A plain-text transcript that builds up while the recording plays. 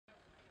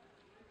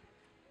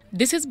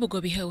This is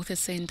Bugobi Health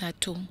Center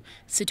 2,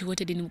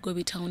 situated in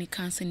Bugobi Town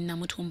Council in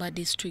Namutumba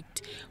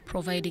district,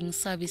 providing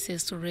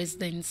services to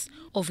residents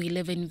of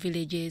 11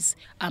 villages,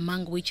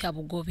 among which are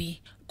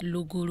Bugobi,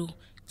 Luguru,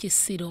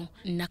 Kisiro,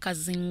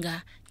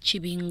 Nakazinga,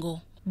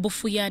 Chibingo,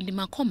 Bufuya and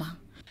Makoma.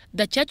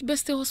 The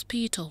church-based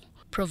hospital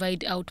provide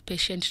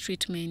outpatient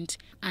treatment,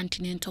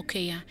 antenatal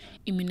care,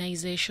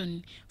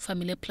 immunization,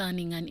 family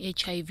planning and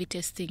HIV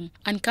testing,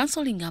 and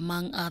counseling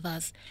among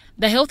others.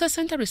 The health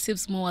center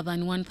receives more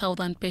than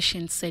 1,000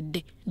 patients a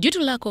day. Due to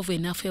lack of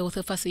enough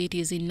health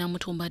facilities in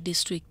Namutumba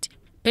district,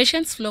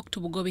 patients flock to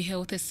Bugobi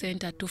Health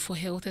Center 2 for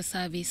health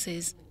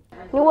services.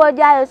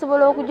 Niwojayo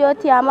sobola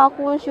okujotyama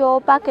kunsho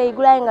paka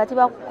igula nga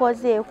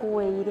tibakukoze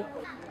kuweire.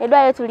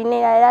 Edwaliro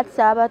tulinera era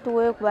tusaba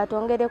tuwe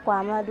kubatongere kwa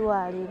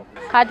amadwaliro.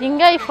 Kati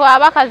ng'ifo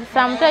abakazi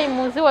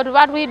sometimes we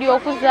tuba twidi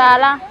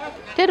okuzaala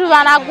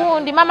titubana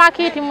gundi mama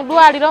kiti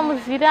mudwaliro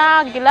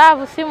muzira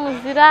glove si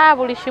muzira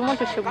buli kimu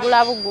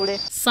tushigula bugule.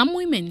 Some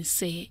women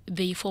say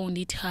they found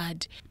it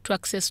hard to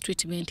access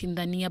treatment in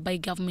the nearby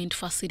government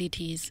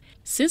facilities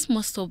since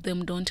most of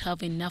them don't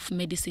have enough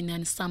medicine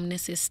and some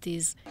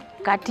necessities.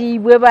 Kati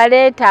bwe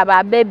baleta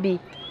ba baby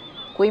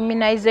ku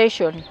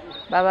immunization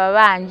baba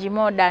banji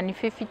more than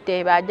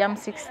 50 baja mu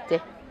 60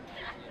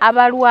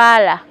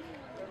 abalwala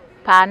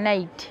per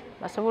night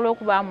basobola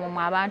okubamu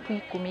abantu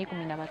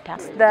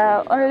 10-15.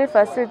 The only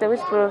facility which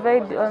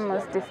provide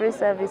almost free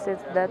services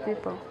to the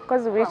people,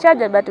 because we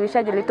charge, but we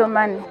charge little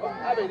money.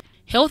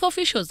 Health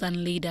officials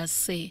and leaders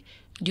say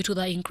due to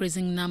the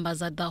increasing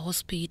numbers at the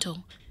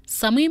hospital,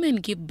 some women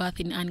give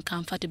birth in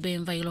uncomfortable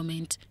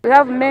environment. We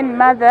have many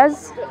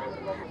mothers,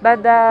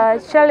 but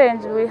the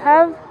challenge we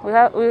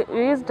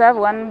used to have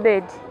one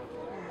bed.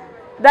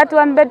 That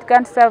one bed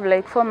can't serve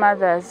like 4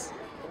 mothers.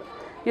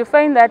 You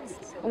find that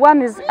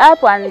one is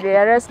up and the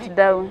rest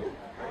down.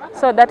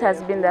 So that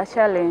has been the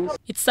challenge.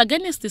 It's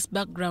against this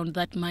background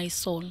that My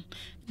Soul,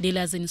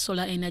 dealers in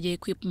solar energy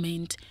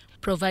equipment,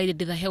 provided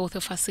the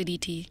health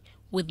facility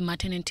with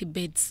maternity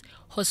beds,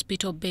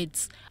 hospital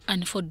beds,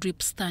 and 4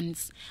 drip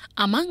stands.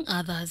 Among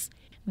others,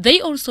 they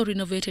also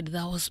renovated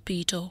the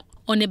hospital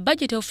on a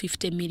budget of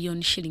 50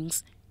 million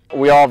shillings.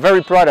 We are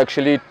very proud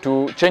actually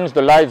to change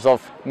the lives of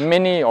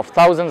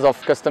thousands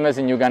of customers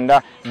in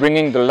Uganda,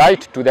 bringing the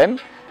light to them,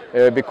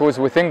 because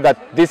we think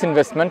that this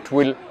investment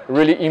will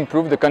really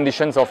improve the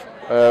conditions of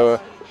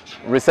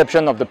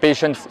reception of the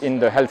patients in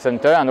the health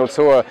center, and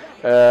also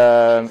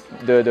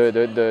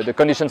the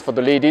conditions for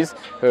the ladies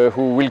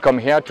who will come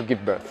here to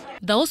give birth.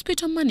 The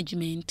hospital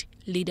management,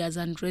 leaders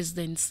and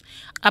residents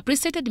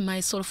appreciated My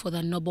Soul for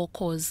the noble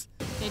cause.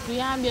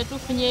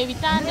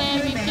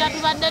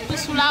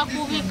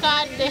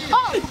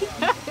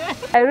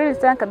 I really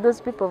thank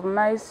those people of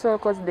My Soul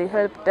because they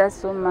helped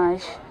us so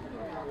much.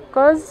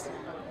 Because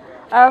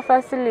our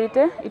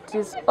facility, it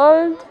is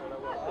old,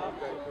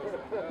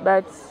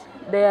 but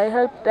they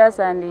helped us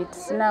and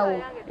it's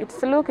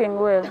looking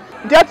well.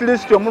 At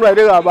least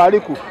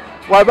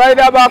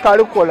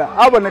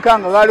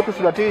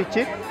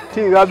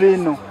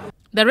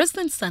the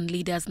residents and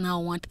leaders now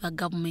want the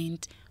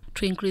government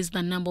to increase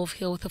the number of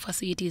health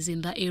facilities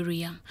in the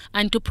area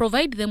and to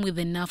provide them with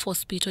enough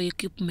hospital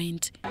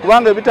equipment.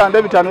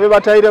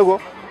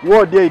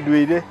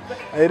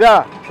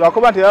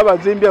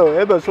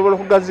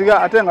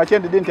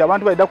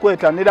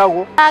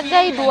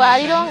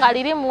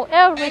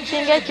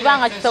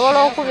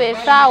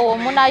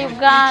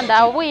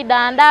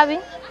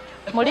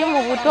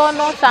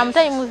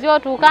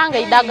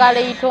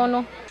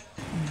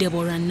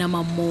 Deborah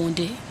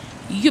Namamonde,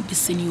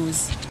 UBC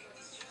News.